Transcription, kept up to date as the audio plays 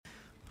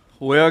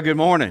Well, good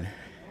morning.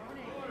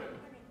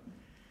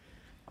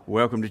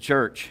 Welcome to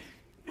church.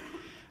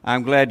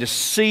 I'm glad to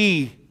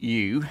see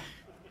you.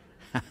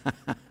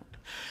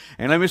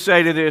 And let me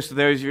say to those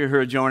of you who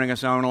are joining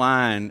us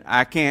online,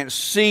 I can't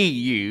see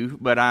you,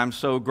 but I'm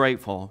so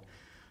grateful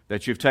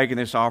that you've taken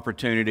this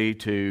opportunity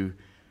to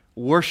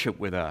worship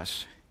with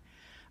us.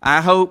 I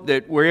hope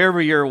that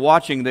wherever you're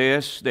watching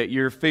this, that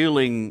you're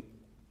feeling,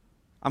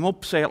 I'm going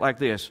to say it like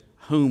this,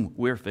 whom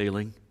we're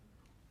feeling.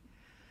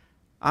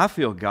 I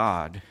feel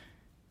God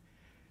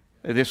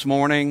this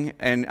morning,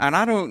 and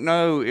I don't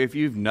know if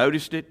you've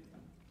noticed it,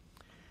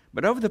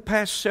 but over the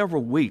past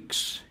several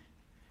weeks,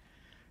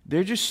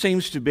 there just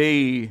seems to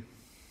be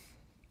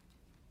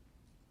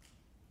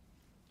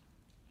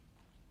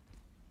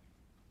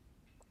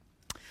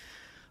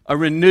a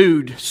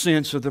renewed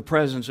sense of the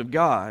presence of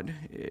God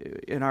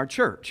in our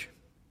church.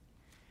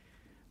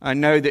 I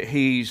know that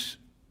He's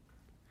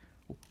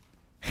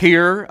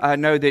here. I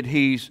know that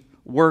He's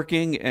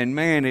working, and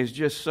man, it's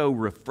just so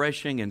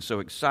refreshing and so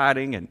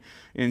exciting and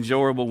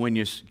enjoyable when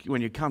you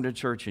come to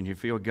church and you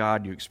feel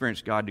God, you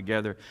experience God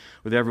together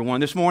with everyone.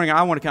 This morning,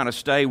 I want to kind of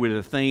stay with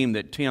a theme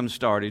that Tim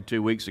started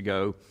 2 weeks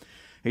ago.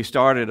 He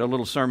started a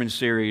little sermon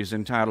series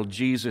entitled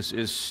 "Jesus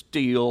is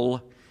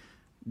Still ...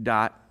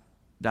 And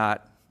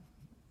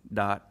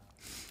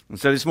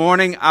so this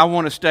morning, I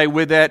want to stay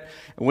with that.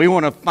 We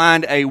want to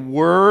find a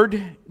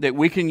word that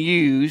we can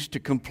use to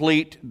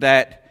complete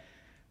that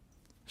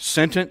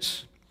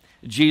sentence.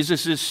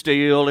 Jesus is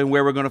still, and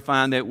where we're going to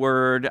find that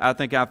word, I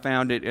think I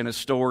found it in a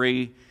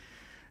story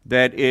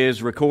that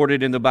is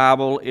recorded in the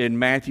Bible in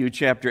Matthew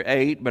chapter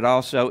 8, but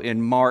also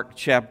in Mark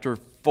chapter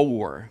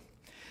 4.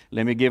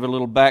 Let me give a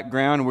little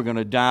background, and we're going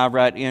to dive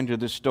right into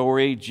the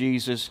story.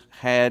 Jesus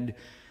had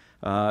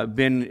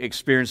been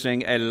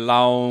experiencing a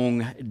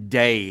long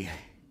day.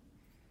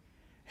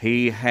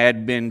 He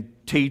had been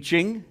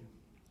teaching.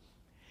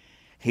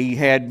 He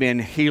had been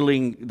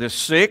healing the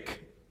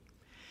sick.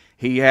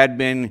 He had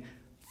been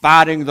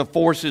fighting the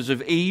forces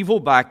of evil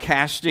by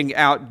casting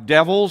out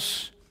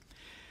devils.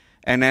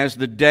 And as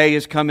the day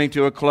is coming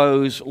to a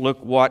close,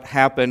 look what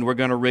happened. We're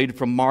going to read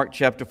from Mark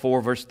chapter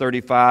 4, verse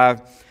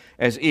 35.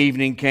 As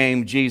evening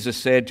came, Jesus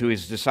said to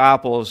His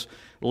disciples,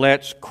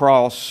 "Let's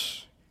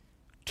cross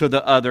to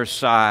the other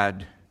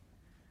side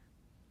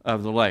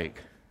of the lake."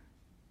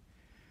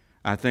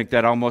 I think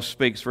that almost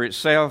speaks for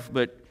itself,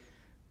 but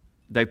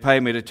they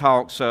pay me to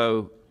talk,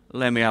 so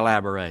let me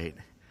elaborate.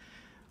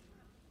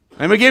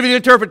 Let me give you the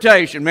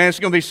interpretation. Man, it's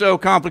going to be so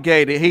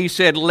complicated. He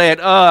said, "Let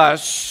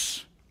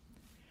us,"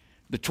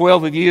 the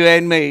 12 of you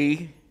and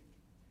me,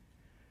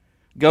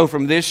 "go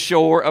from this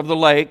shore of the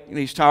lake." And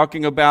he's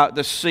talking about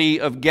the Sea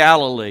of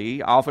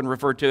Galilee, often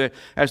referred to it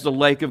as the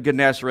Lake of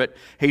Gennesaret.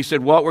 He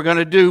said, what we're going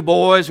to do,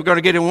 boys, we're going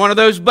to get in one of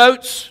those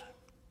boats,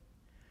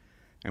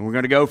 and we're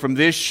going to go from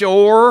this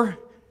shore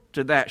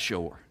to that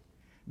shore.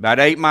 About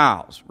 8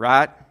 miles,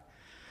 right?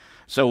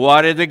 So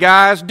what did the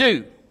guys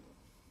do?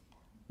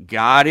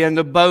 Got in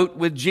the boat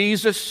with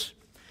Jesus,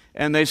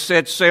 and they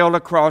set sail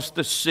across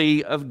the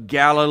Sea of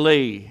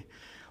Galilee.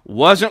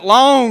 Wasn't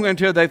long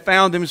until they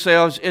found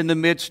themselves in the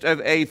midst of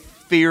a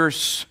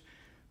fierce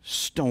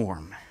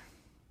storm.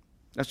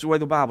 That's the way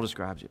the Bible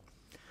describes it.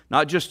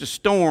 Not just a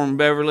storm,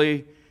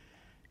 Beverly.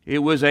 It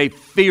was a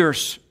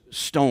fierce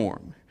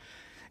storm.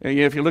 And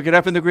if you look it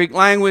up in the Greek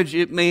language,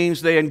 it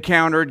means they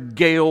encountered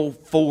gale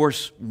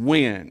force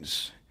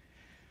winds.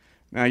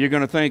 Now, I know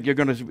what you're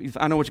going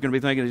to be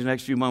thinking these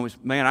next few moments.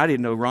 Man, I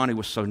didn't know Ronnie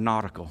was so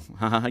nautical.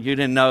 You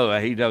didn't know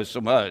he knows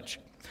so much.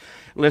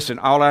 Listen,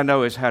 all I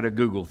know is how to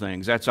Google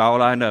things. That's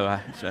all I know.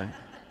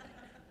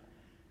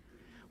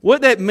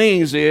 What that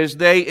means is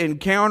they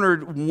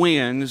encountered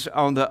winds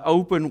on the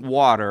open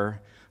water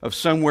of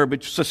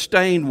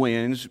sustained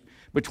winds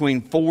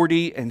between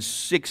 40 and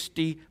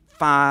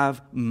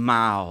 65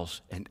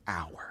 miles an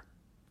hour.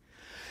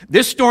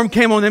 This storm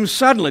came on them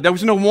suddenly. There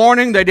was no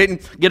warning. They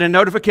didn't get a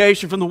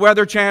notification from the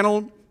Weather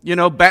Channel,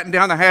 batten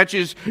down the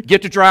hatches,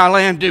 get to dry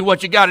land, do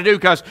what you got to do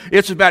because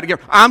it's about to get...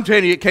 I'm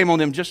telling you, it came on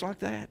them just like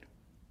that.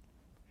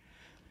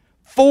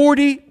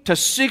 40 to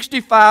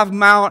 65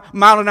 mile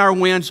an hour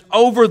winds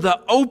over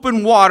the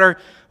open water.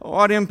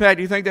 What impact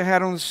do you think they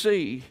had on the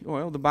sea?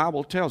 Well, the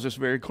Bible tells us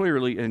very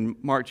clearly in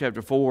Mark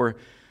chapter 4,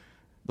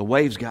 the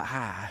waves got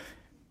high.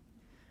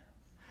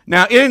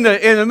 Now, in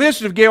the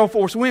midst of gale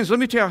force winds, let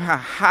me tell you how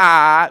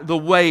high the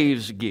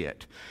waves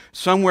get.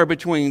 Somewhere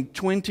between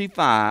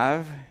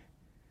 25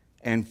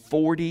 and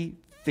 40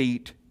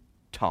 feet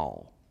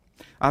tall.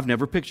 I've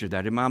never pictured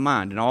that in my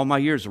mind. In all my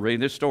years of reading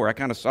this story, I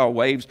kind of saw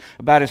waves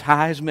about as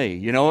high as me.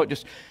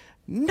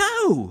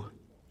 No!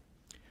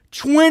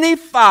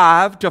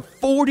 25 to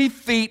 40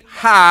 feet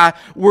high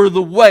were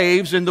the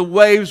waves, and the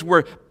waves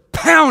were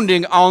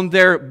pounding on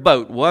their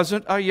boat.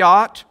 Wasn't a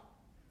yacht.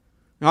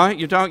 All right,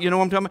 you know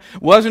what I'm talking about?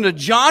 It wasn't a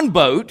John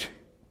boat,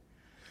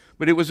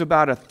 but it was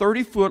about a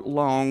 30-foot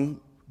long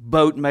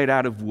boat made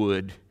out of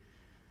wood.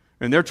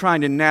 And they're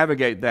trying to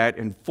navigate that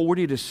in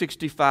 40 to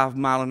 65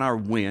 mile an hour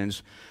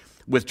winds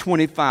with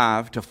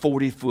 25 to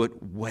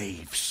 40-foot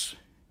waves.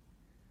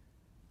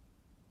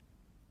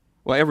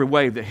 Well, every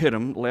wave that hit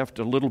them left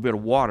a little bit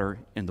of water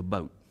in the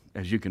boat,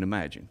 as you can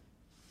imagine.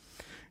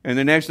 And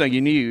the next thing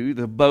you knew,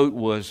 the boat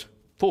was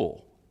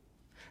full.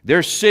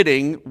 They're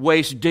sitting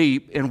waist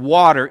deep in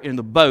water in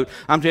the boat.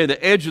 I'm telling you,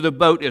 the edge of the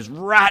boat is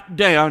right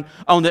down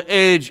on the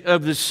edge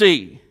of the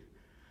sea.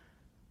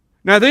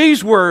 Now,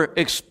 these were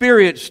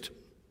experienced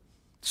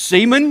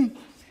seamen.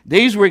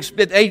 They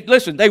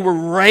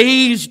were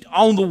raised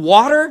on the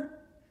water.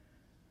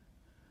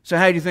 So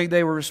how do you think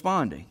they were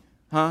responding?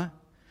 Huh?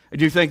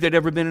 Do you think they'd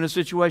ever been in a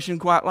situation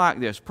quite like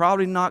this?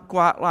 Probably not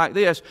quite like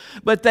this.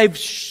 But they've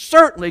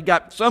certainly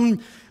got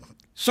some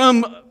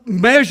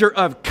measure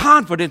of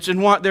confidence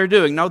in what they're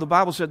doing. No, the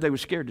Bible said they were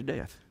scared to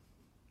death.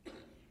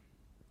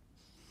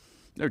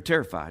 They're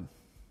terrified.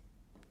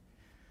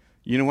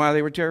 You know why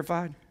they were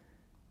terrified?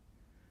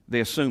 They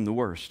assumed the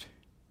worst.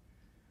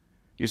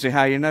 You say,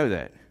 how do you know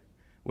that?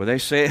 Well, they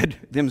said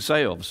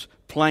themselves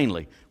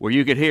plainly, where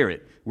you could hear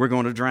it, we're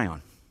going to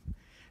drown.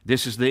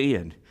 This is the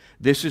end.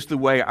 This is the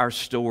way our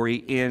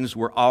story ends.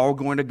 We're all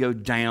going to go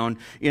down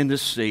in the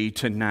sea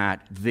tonight.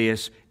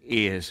 This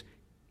is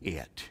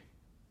it.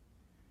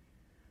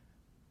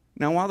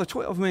 Now, while the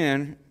 12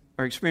 men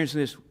are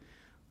experiencing this,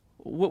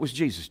 what was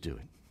Jesus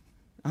doing?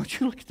 I want you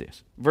to look at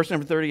this. Verse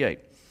number 38.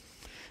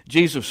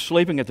 Jesus was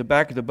sleeping at the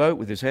back of the boat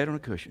with his head on a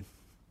cushion.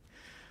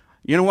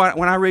 You know what?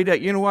 When I read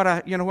that, you know what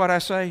I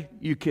say?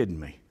 You kidding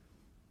me?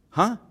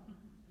 Huh?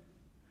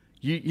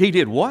 He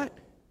did what?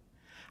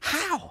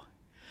 How?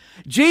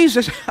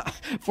 Jesus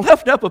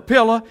fluffed up a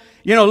pillow,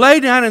 lay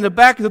down in the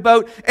back of the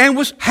boat and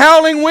was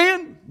howling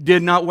wind.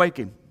 Did not wake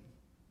him.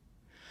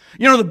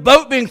 The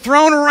boat being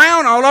thrown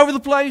around all over the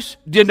place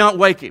did not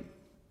wake him.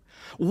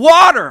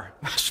 Water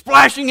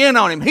splashing in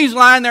on him. He's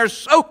lying there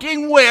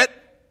soaking wet,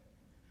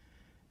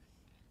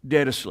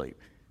 dead asleep.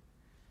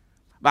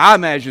 But I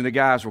imagine the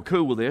guys were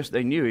cool with this.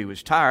 They knew he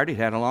was tired. He'd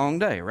had a long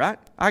day, right?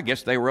 I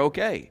guess they were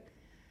okay.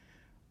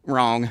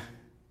 Wrong.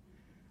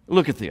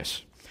 Look at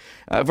this.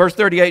 Verse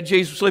 38,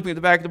 Jesus was sleeping at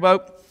the back of the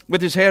boat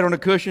with his head on a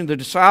cushion. The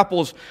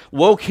disciples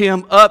woke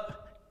him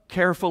up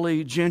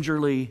carefully,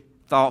 gingerly,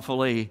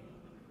 thoughtfully.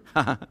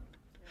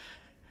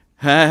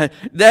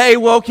 They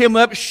woke him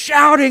up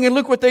shouting, and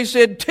look what they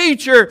said,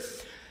 "Teacher,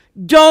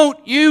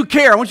 don't you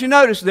care?" I want you to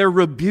notice they're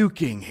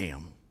rebuking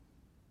him.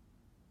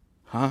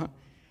 Huh?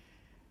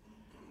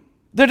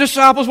 The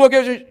disciples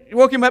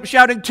woke him up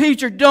shouting,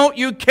 "Teacher, don't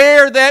you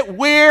care that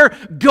we're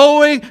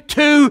going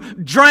to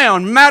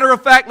drown?" Matter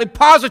of factly,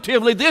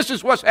 positively, this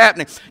is what's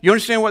happening. You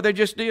understand what they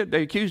just did?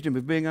 They accused him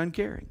of being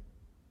uncaring.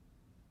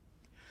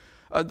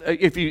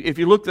 If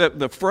you look at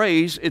the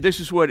phrase, this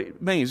is what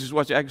it means. This is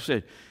what the actor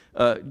said.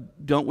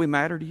 Don't we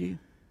matter to you?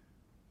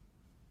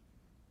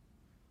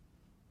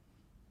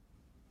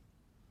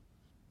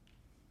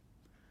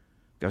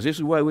 Because this is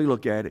the way we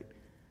look at it.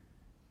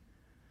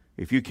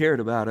 If you cared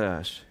about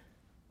us,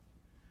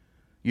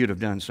 you'd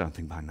have done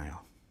something by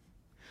now.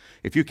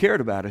 If you cared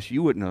about us,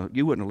 you wouldn't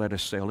have let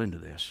us sail into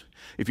this.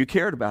 If you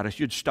cared about us,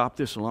 you'd stop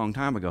this a long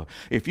time ago.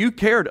 If you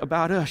cared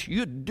about us,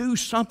 you'd do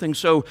something.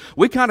 So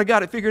we kind of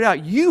got it figured out.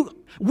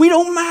 We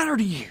don't matter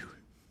to you.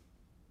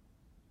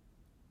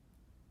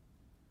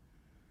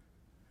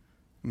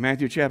 In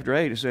Matthew chapter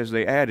 8, it says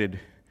they added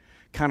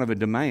kind of a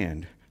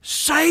demand.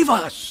 Save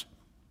us!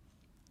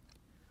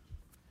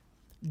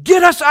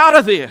 Get us out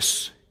of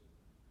this!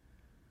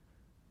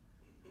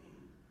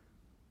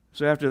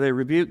 So after they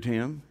rebuked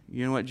him,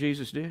 you know what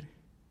Jesus did?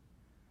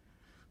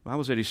 The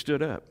Bible said he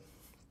stood up.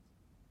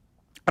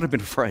 I'd have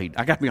been afraid.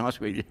 I got to be honest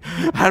with you.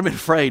 I'd have been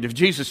afraid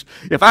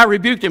if I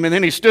rebuked him and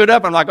then he stood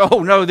up, I'm like,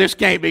 oh no, this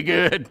can't be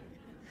good.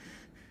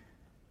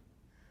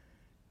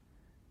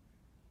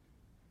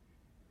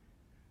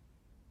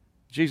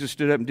 Jesus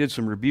stood up and did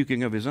some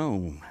rebuking of his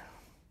own.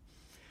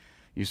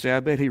 You say,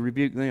 I bet he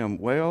rebuked them.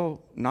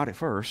 Well, not at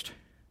first.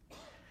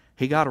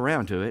 He got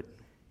around to it.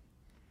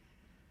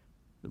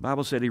 The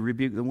Bible said he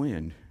rebuked the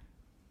wind.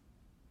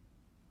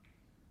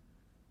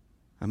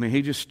 I mean,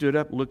 he just stood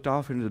up, looked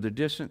off into the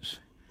distance,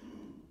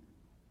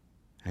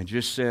 and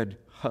just said,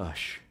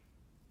 hush,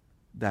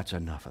 that's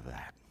enough of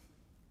that.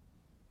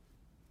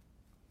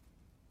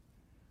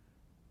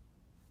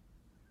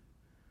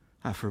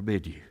 I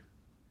forbid you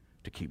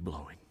to keep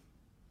blowing.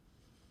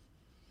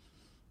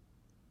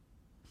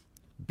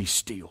 Be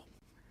still.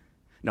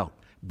 No,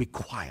 be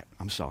quiet.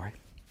 I'm sorry.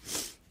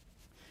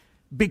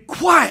 Be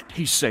quiet,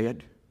 he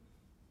said.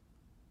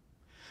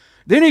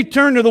 Then he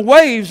turned to the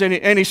waves and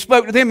he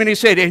spoke to them and he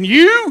said, and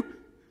you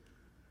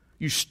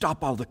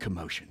stop all the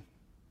commotion.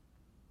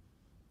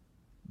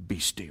 Be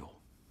still.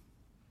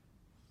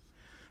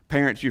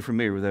 Parents, you're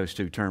familiar with those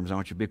two terms,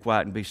 aren't you? Be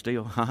quiet and be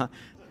still.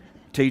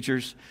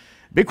 Teachers,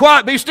 be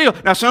quiet, be still.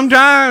 Now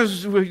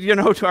sometimes,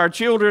 to our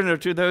children or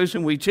to those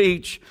whom we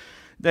teach,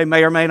 they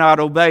may or may not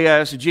obey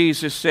us.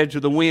 Jesus said to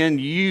the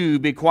wind, you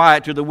be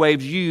quiet, to the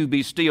waves, you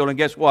be still. And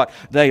guess what?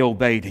 They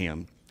obeyed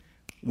him.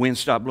 Wind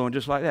stopped blowing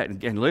just like that.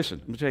 And listen,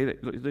 let me tell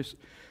you this.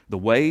 The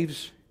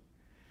waves,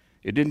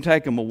 it didn't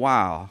take them a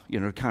while,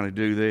 to kind of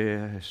do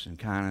this and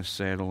kind of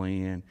settle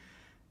in.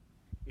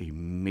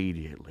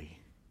 Immediately,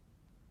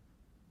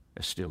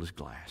 as still as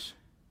glass.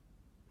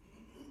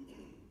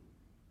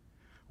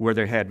 where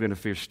there had been a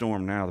fierce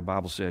storm. Now the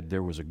Bible said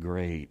there was a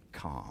great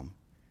calm.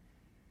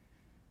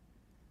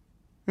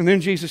 And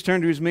then Jesus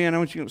turned to his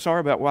men. Sorry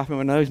about wiping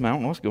my nose, man. I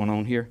don't know what's going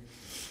on here.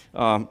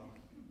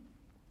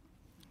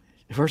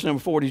 Verse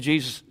number 40,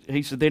 Jesus,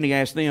 he said, then he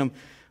asked them,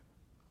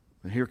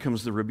 and here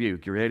comes the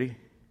rebuke. You ready?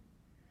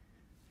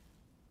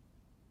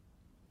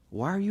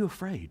 Why are you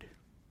afraid?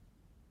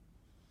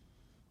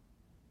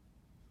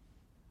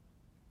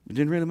 It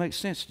didn't really make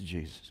sense to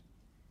Jesus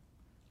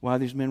why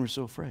these men were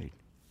so afraid.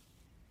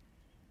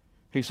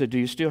 He said, do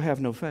you still have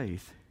no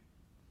faith?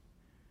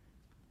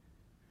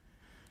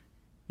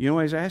 You know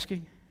what he's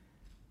asking?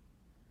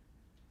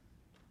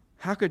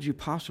 How could you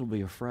possibly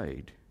be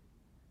afraid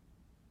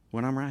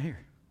when I'm right here?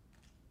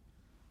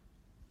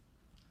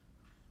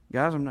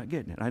 Guys, I'm not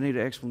getting it. I need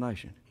an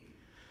explanation.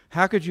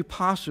 How could you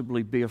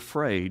possibly be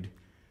afraid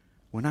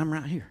when I'm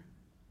right here?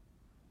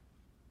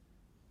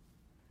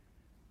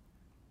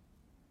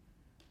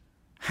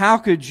 How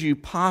could you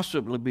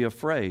possibly be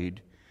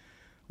afraid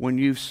when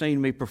you've seen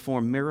me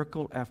perform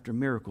miracle after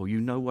miracle? You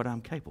know what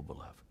I'm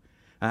capable of.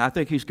 And I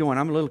think he's going,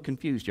 I'm a little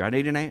confused here. I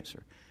need an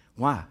answer.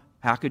 Why?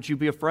 How could you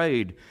be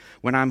afraid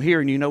when I'm here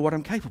and you know what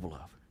I'm capable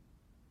of?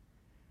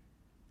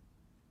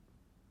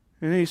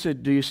 And then he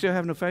said, do you still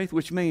have no faith?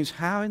 Which means,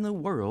 how in the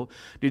world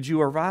did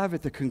you arrive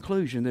at the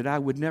conclusion that I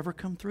would never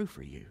come through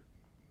for you?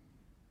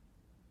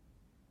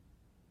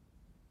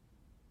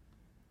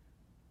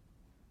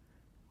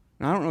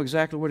 Now, I don't know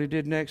exactly what he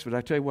did next, but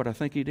I tell you what I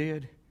think he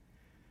did.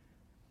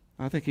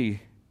 I think he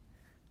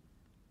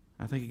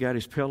got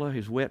his pillow,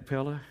 his wet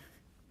pillow,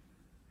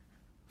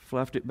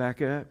 fluffed it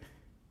back up.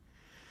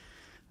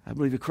 I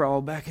believe he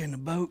crawled back in the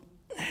boat,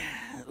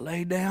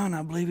 laid down.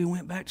 I believe he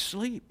went back to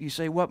sleep. You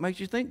say, what makes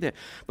you think that?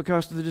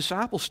 Because the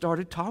disciples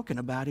started talking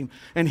about him,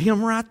 and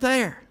him right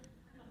there.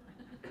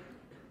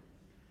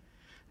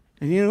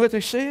 And you know what they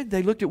said?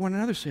 They looked at one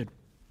another and said,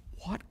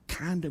 what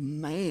kind of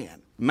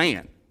man?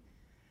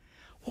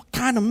 What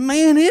kind of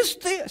man is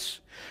this?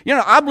 You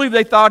know, I believe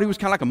they thought he was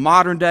kind of like a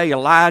modern-day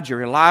Elijah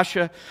or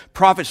Elisha,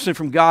 prophet sent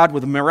from God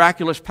with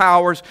miraculous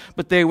powers,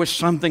 but there was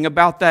something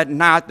about that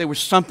night. There was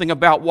something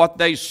about what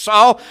they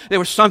saw. There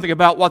was something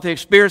about what they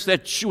experienced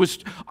that was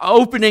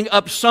opening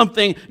up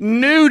something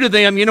new to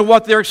them. You know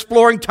what they're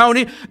exploring,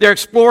 Tony? They're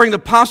exploring the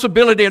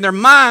possibility in their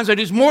minds that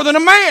he's more than a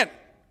man.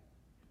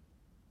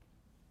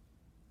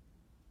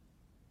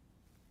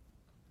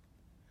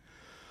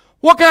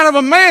 What kind of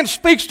a man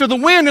speaks to the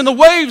wind and the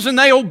waves and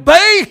they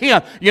obey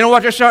him? You know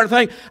what they started to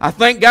think? I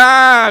think,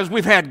 guys,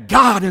 we've had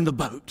God in the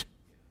boat.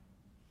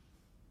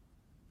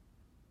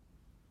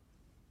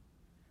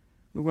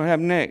 Look what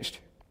happened next.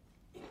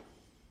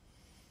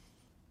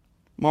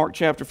 Mark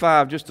chapter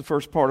 5, just the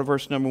first part of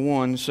verse number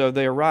 1. So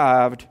they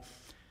arrived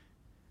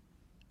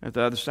at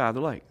the other side of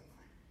the lake.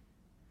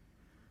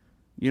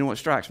 You know what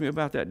strikes me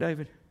about that,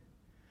 David?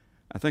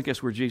 I think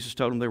that's where Jesus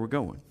told them they were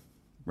going,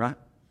 right?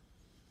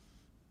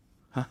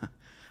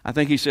 I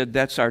think he said,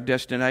 that's our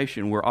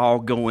destination. We're all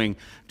going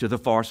to the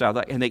far side of the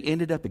lake. And they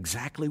ended up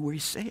exactly where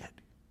he said.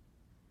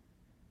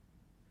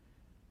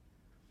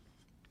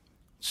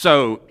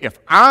 So if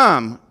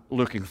I'm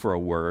looking for a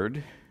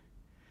word,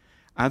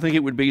 I think it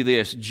would be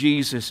this: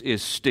 Jesus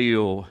is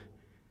still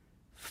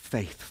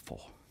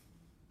faithful.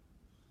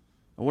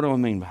 What do I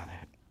mean by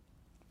that?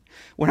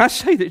 When I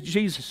say that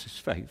Jesus is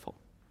faithful,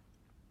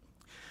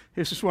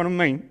 this is what I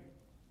mean.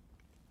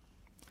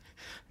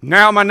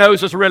 Now my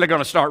nose is really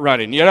going to start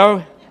running, you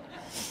know?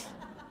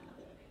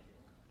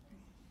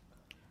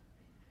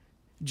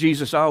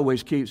 Jesus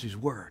always keeps his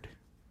word.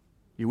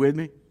 You with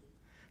me?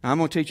 Now I'm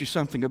going to teach you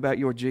something about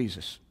your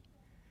Jesus.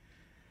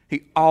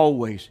 He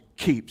always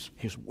keeps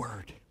his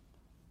word.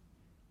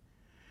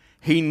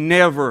 He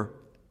never,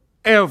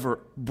 ever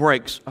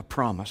breaks a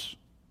promise.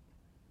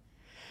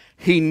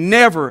 He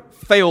never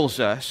fails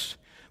us,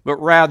 but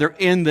rather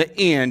in the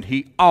end,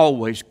 he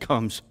always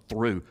comes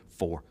through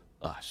for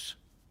us.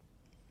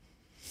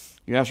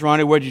 You ask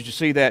Ronnie, where did you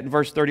see that? In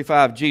verse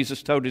 35,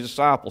 Jesus told his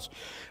disciples,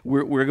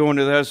 we're going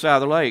to the other side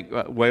of the lake.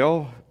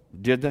 Well,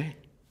 did they?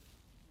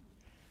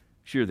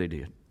 Sure they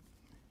did.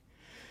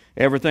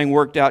 Everything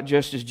worked out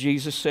just as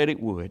Jesus said it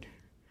would.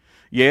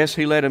 Yes,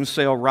 he let them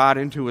sail right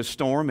into a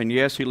storm, and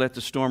yes, he let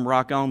the storm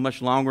rock on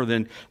much longer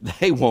than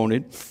they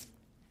wanted.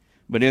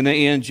 But in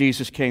the end,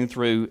 Jesus came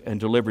through and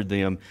delivered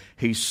them.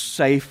 He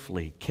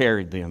safely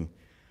carried them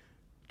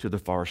to the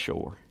far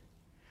shore.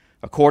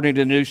 According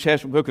to the New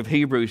Testament book of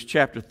Hebrews,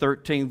 chapter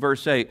 13,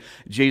 verse 8,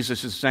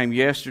 Jesus is the same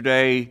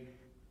yesterday,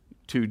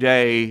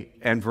 today,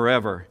 and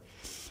forever.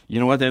 You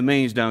know what that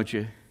means, don't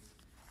you?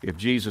 If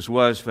Jesus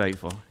was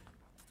faithful,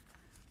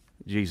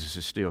 Jesus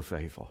is still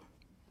faithful.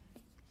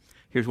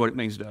 Here's what it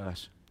means to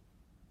us.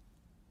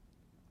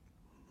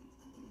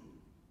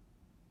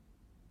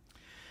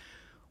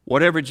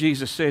 Whatever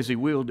Jesus says he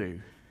will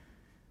do,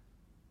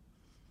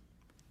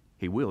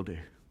 he will do.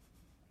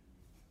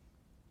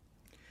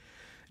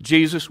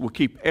 Jesus will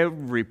keep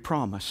every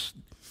promise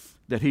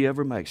that he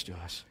ever makes to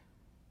us.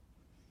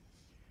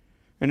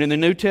 And in the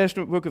New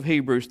Testament book of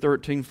Hebrews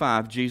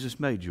 13:5, Jesus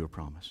made you a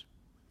promise.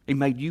 He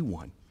made you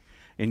one.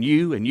 and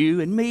you and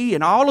you and me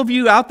and all of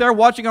you out there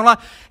watching online.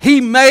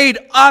 He made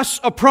us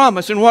a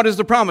promise. And what is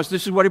the promise?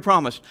 This is what He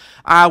promised.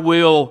 I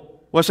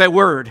will, what's that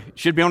word? It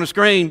should be on the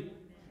screen.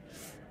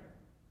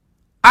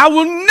 I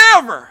will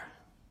never,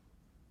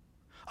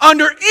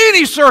 under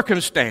any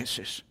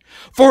circumstances,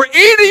 for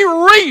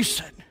any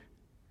reason,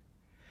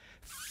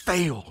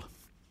 fail.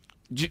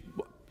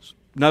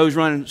 Nose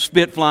running,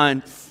 spit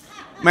flying.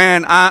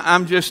 Man,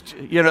 I'm just,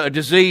 a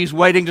disease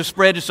waiting to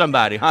spread to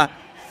somebody, huh?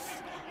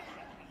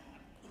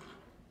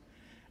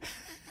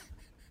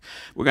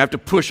 We're going to have to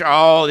push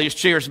all these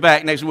chairs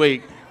back next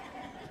week.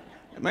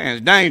 Man,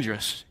 it's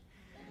dangerous.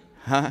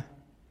 Huh?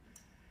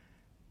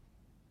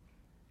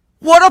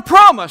 What a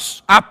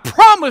promise. I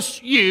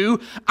promise you,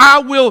 I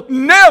will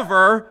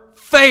never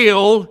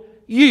fail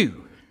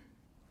you.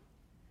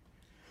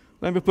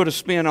 Let me put a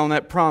spin on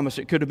that promise.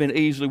 It could have been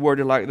easily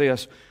worded like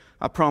this.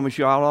 I promise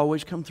you, I'll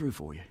always come through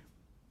for you.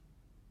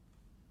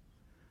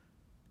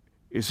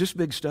 Is this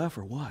big stuff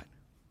or what?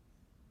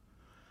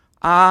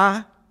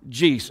 I,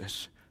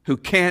 Jesus, who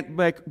can't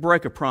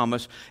break a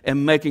promise,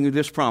 am making you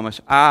this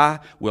promise. I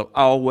will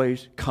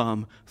always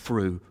come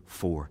through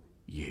for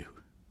you.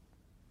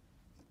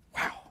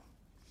 Wow.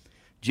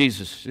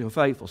 Jesus is still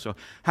faithful. So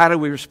how do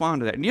we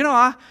respond to that?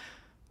 And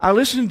I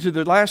listened to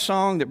the last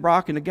song that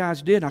Brock and the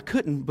guys did, and I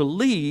couldn't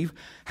believe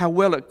how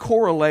well it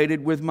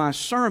correlated with my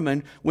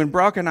sermon when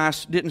Brock and I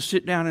didn't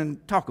sit down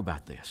and talk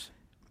about this.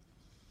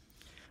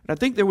 But I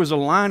think there was a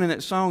line in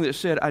that song that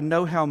said, I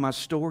know how my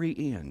story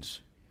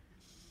ends.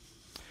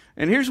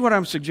 And here's what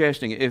I'm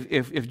suggesting.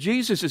 If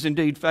Jesus is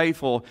indeed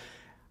faithful,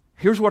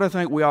 here's what I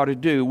think we ought to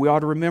do. We ought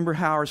to remember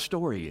how our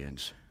story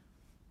ends.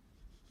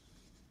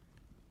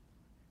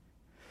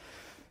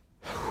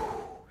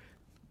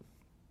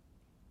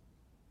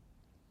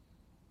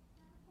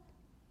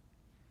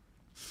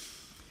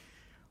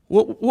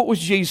 What was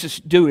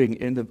Jesus doing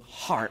in the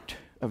heart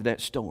of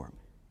that storm?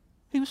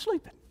 He was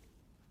sleeping.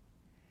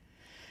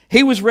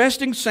 He was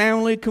resting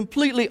soundly,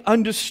 completely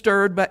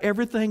undisturbed by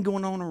everything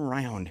going on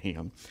around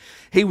him.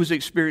 He was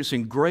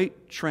experiencing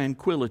great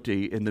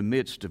tranquility in the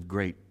midst of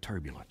great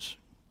turbulence.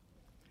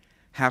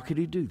 How could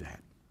he do that?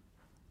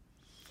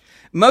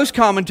 Most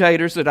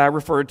commentators that I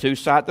referred to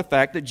cite the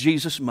fact that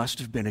Jesus must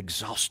have been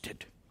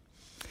exhausted.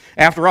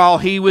 After all,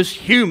 he was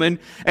human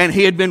and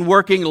he had been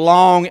working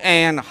long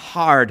and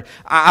hard.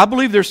 I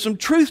believe there's some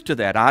truth to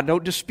that. I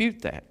don't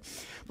dispute that.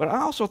 But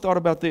I also thought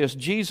about this.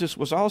 Jesus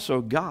was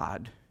also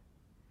God.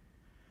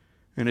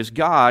 And as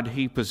God,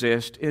 he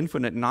possessed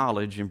infinite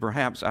knowledge, and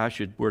perhaps I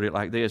should word it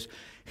like this.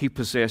 He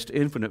possessed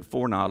infinite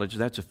foreknowledge.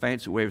 That's a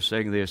fancy way of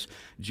saying this.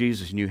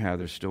 Jesus knew how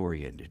their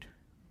story ended.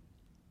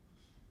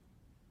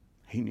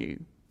 He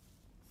knew.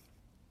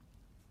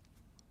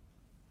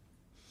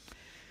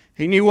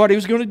 He knew what he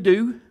was going to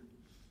do.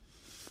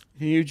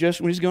 He knew just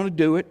when he was going to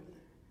do it.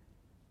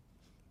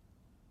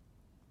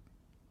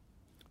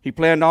 He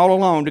planned all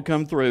along to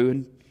come through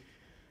and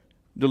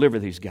deliver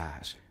these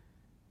guys.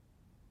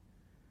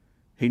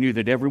 He knew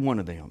that every one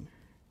of them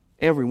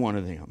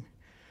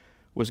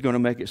was going to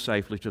make it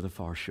safely to the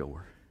far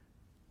shore.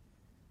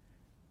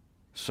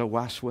 So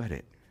why sweat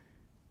it?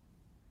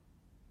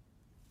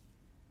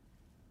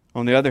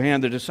 On the other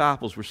hand, the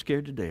disciples were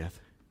scared to death.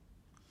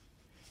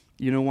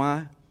 You know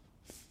why?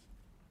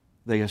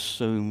 They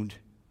assumed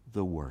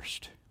the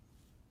worst.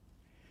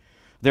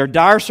 Their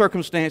dire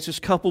circumstances,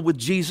 coupled with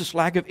Jesus'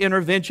 lack of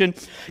intervention,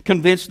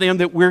 convinced them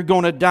that we're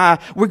going to die.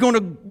 We're going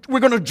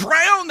to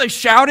drown, they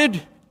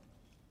shouted.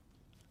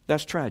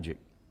 That's tragic.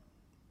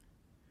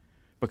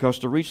 Because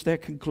to reach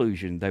that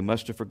conclusion, they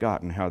must have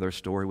forgotten how their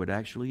story would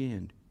actually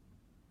end.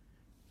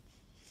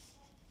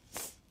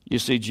 You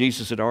see,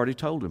 Jesus had already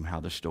told them how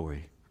the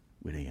story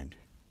would end.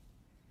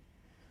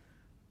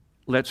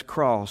 Let's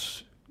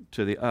cross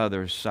to the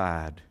other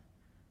side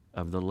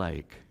of the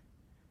lake,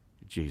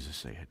 Jesus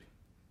said.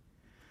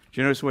 Did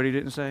you notice what he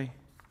didn't say?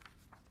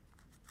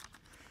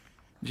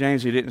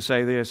 James, he didn't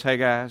say this. Hey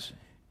guys,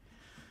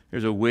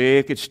 there's a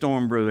wicked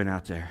storm brewing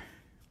out there.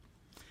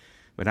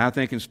 But I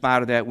think in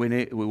spite of that, we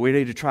need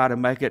to try to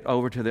make it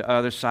over to the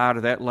other side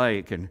of that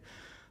lake. And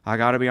I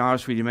got to be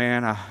honest with you,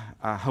 man,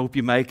 I hope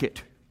you make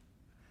it.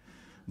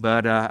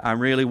 But I'm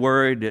really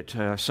worried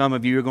that some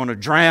of you are going to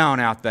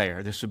drown out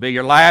there. This will be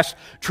your last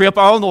trip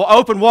on the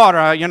open water.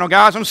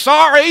 Guys, I'm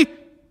sorry.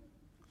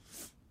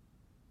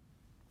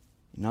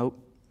 Nope.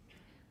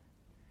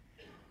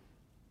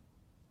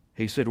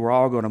 He said, we're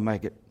all going to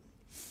make it.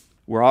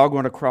 We're all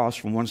going to cross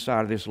from one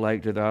side of this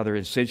lake to the other.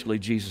 Essentially,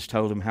 Jesus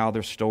told them how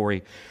their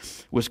story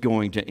was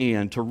going to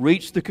end. To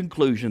reach the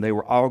conclusion they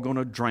were all going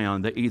to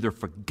drown, they either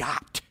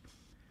forgot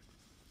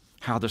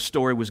how the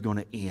story was going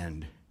to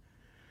end,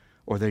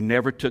 or they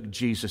never took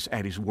Jesus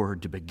at his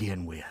word to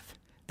begin with.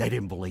 They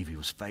didn't believe he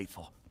was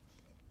faithful.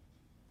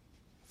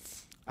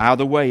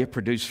 Either way, it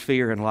produced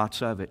fear and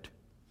lots of it.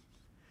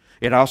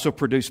 It also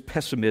produced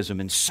pessimism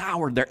and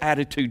soured their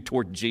attitude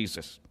toward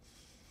Jesus.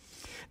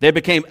 They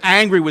became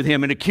angry with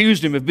him and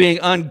accused him of being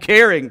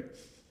uncaring.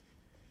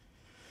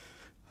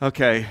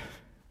 Okay,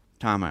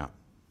 time out.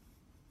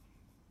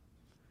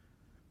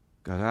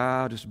 Because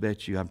I'll just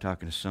bet you I'm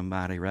talking to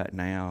somebody right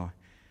now,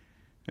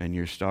 and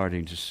you're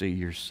starting to see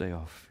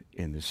yourself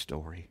in this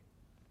story.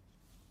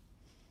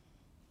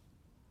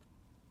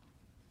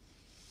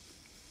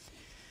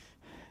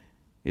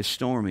 It's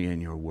stormy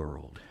in your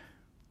world.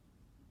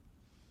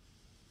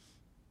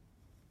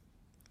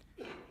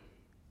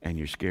 And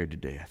you're scared to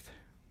death.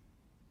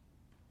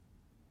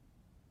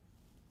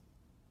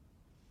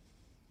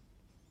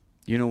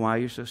 You know why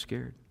you're so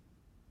scared?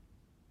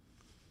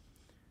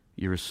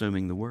 You're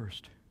assuming the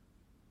worst.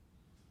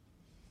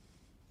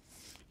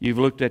 You've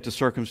looked at the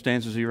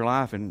circumstances of your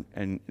life,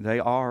 and they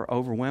are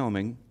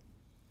overwhelming.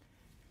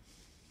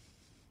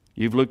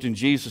 You've looked in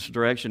Jesus'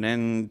 direction,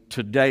 and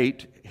to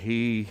date,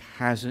 He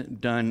hasn't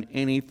done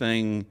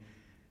anything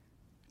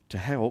to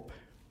help.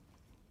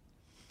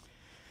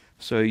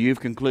 So you've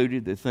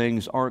concluded that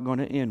things aren't going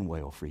to end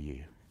well for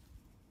you.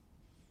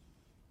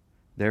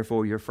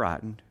 Therefore, you're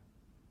frightened,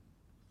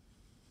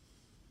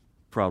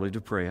 probably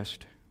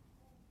depressed,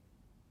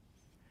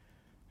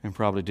 and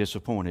probably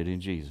disappointed in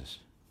Jesus.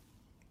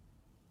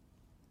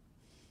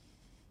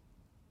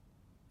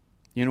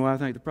 You know what I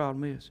think the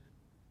problem is?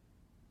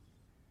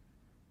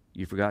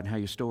 You've forgotten how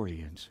your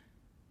story ends.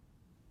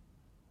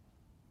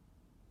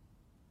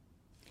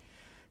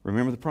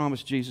 Remember the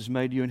promise Jesus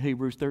made you in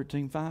Hebrews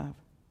 13:5?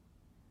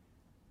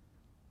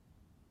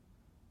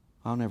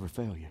 I'll never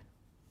fail you.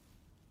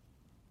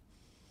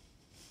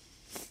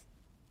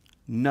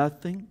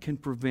 Nothing can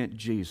prevent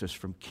Jesus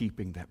from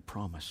keeping that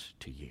promise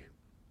to you.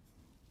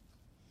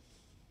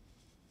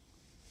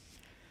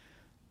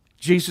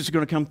 Jesus is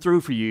going to come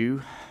through for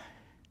you.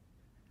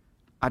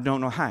 I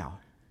don't know how.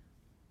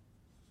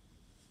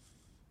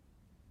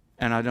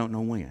 And I don't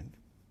know when.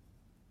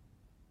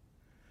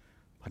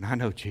 But I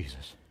know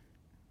Jesus.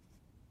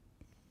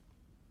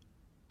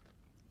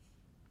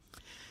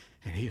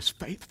 And He is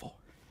faithful.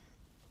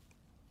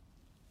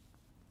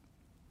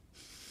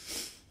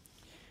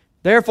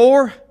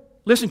 Therefore,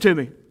 listen to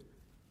me.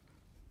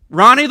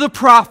 Ronnie the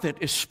prophet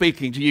is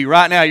speaking to you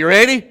right now. You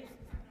ready?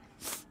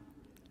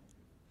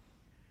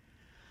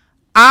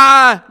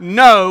 I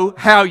know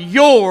how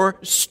your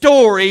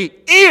story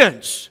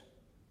ends.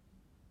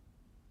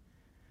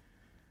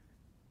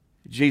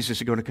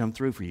 Jesus is going to come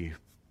through for you.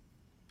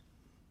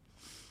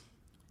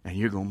 And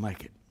you're going to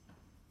make it.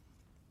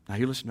 Now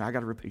you listen, I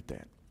got to repeat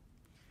that.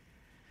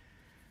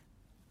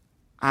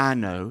 I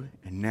know,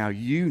 and now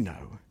you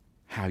know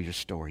how your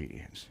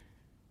story ends.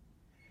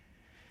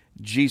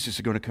 Jesus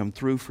is going to come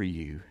through for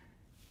you,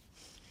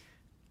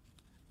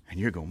 and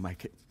you're going to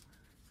make it.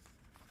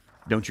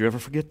 Don't you ever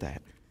forget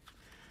that.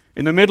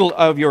 In the middle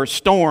of your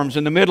storms,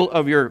 in the middle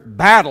of your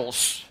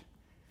battles,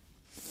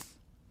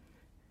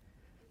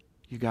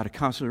 you got to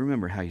constantly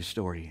remember how your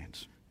story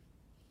ends.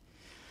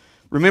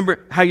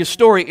 Remember how your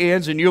story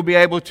ends, and you'll be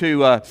able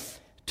to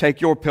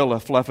take your pillow,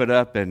 fluff it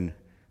up, and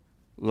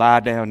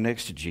lie down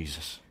next to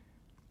Jesus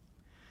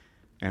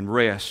and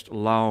rest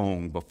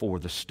long before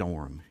the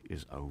storm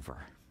is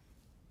over.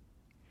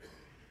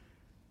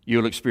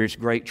 You'll experience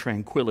great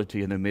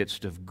tranquility in the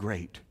midst of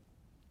great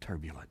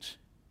turbulence.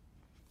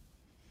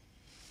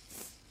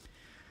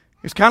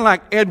 It's kind of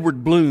like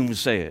Edward Bloom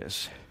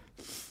says,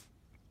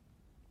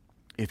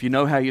 if you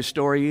know how your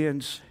story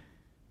ends,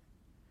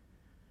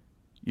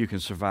 you can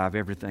survive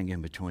everything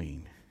in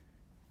between.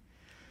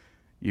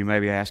 You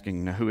may be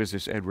asking, now, who is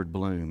this Edward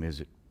Bloom?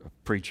 Is it a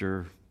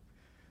preacher,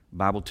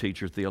 Bible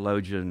teacher,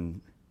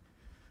 theologian,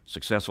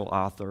 successful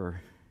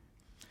author?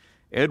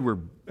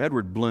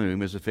 Edward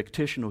Bloom is a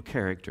fictional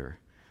character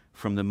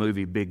from the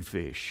movie Big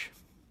Fish.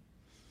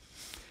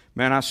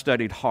 Man, I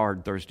studied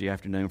hard Thursday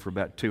afternoon for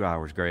about 2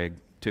 hours, Greg.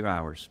 2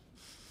 hours.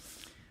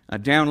 I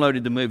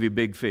downloaded the movie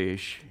Big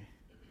Fish.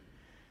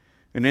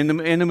 And in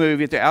the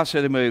movie, at the outset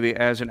of the movie,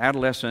 as an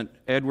adolescent,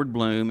 Edward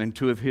Bloom and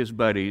two of his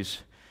buddies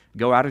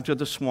go out into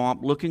the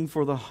swamp looking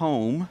for the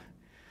home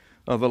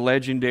of a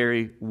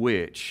legendary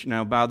witch.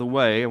 Now, by the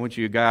way, I want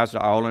you guys to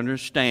all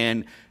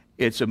understand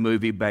it's a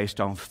movie based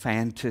on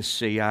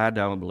fantasy. I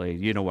don't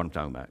believe. You know what I'm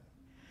talking about.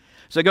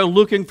 So they go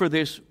looking for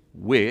this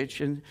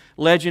witch, and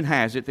legend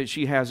has it that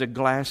she has a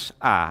glass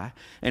eye,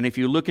 and if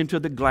you look into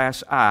the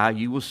glass eye,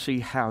 you will see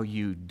how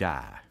you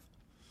die.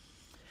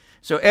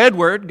 So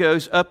Edward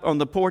goes up on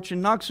the porch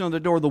and knocks on the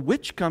door. The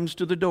witch comes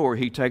to the door.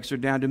 He takes her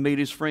down to meet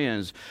his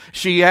friends.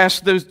 She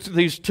asked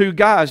these two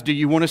guys, do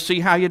you want to see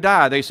how you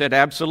die? They said,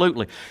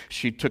 absolutely.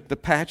 She took the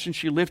patch and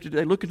she lifted it.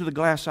 They look into the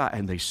glass eye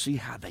and they see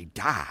how they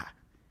die.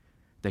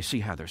 They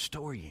see how their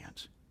story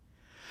ends.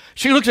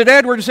 She looks at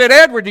Edward and said,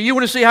 Edward, do you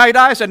want to see how you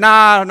die? I said,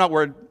 nah, I'm not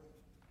worried.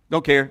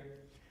 Don't care.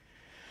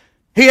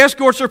 He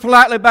escorts her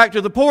politely back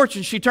to the porch,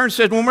 and she turns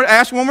and says,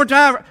 ask one more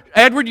time,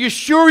 Edward, you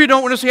sure you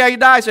don't want to see how you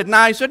die? I said,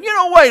 nah. He said,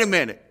 wait a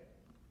minute.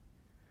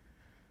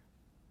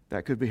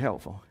 That could be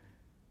helpful.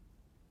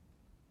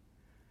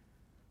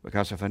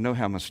 Because if I know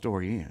how my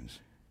story ends,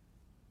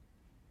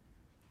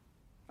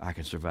 I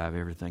can survive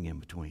everything in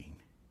between.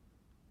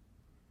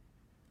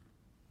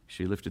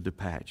 She lifted the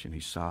patch, and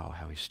he saw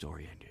how his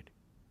story ended.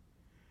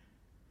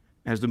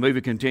 As the movie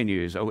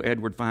continues,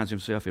 Edward finds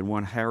himself in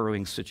one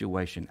harrowing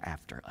situation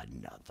after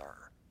another.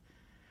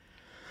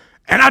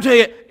 And I tell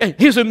you,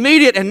 his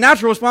immediate and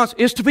natural response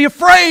is to be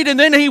afraid. And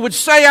then he would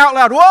say out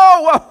loud,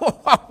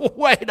 whoa,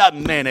 wait a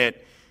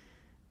minute.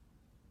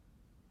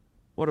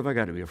 What have I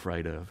got to be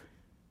afraid of?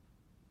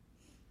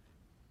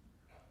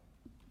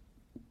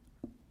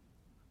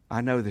 I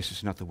know this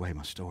is not the way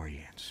my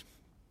story ends.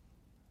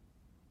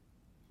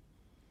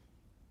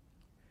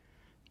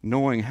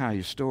 Knowing how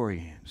your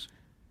story ends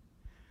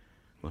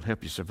will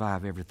help you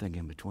survive everything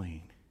in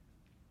between.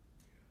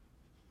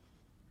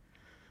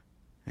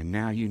 And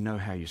now you know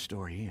how your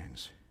story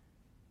ends.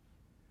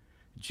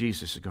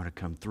 Jesus is going to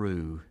come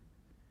through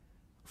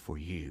for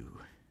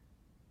you.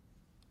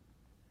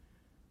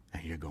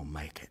 And you're going to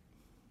make it.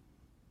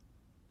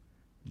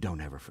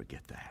 Don't ever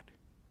forget that.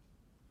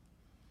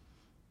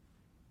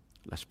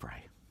 Let's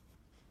pray.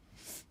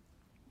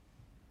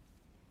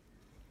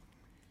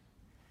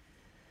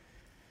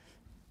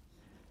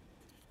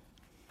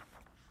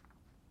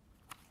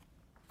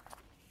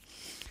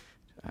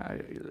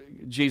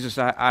 Jesus,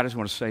 I just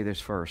want to say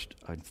this first.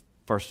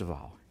 First of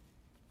all,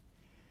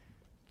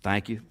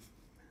 thank you.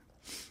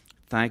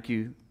 Thank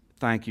you.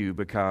 Thank you,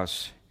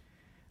 because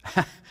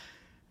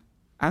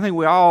I think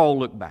we all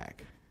look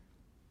back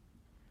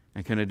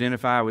and can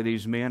identify with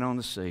these men on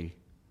the sea.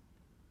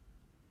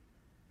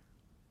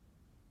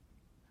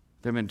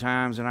 There have been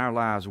times in our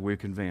lives where we're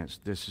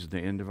convinced this is the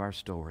end of our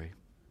story.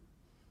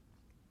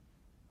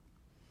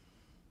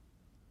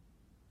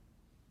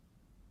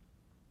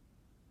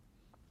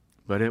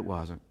 But it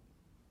wasn't.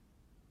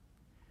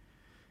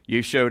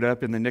 You showed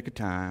up in the nick of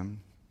time.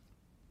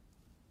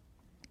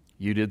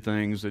 You did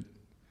things that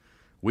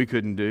we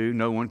couldn't do,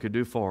 no one could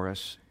do for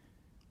us.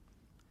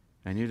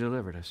 And you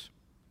delivered us.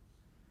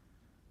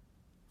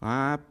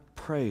 I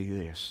pray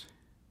this,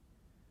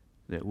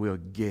 that we'll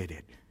get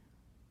it.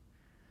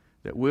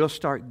 That we'll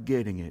start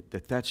getting it,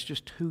 that that's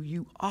just who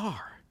you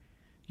are.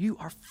 You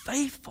are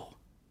faithful.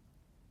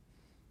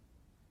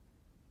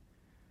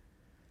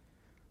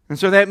 And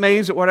so that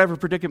means that whatever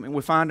predicament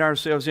we find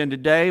ourselves in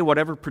today,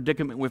 whatever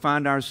predicament we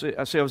find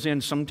ourselves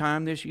in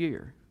sometime this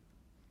year,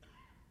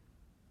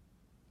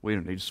 we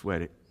don't need to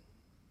sweat it.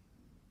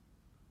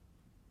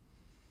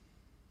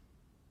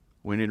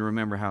 We need to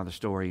remember how the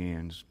story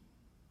ends.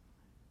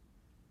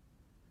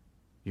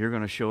 You're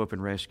going to show up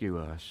and rescue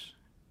us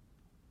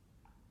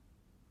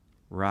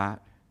right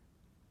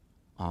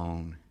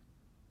on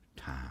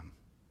time.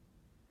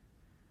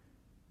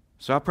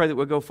 So I pray that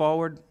we'll go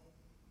forward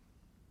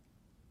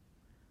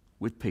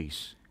with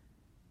peace.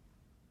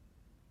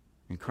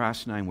 In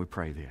Christ's name we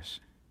pray this.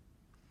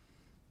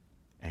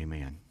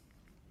 Amen.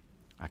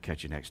 I'll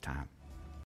catch you next time.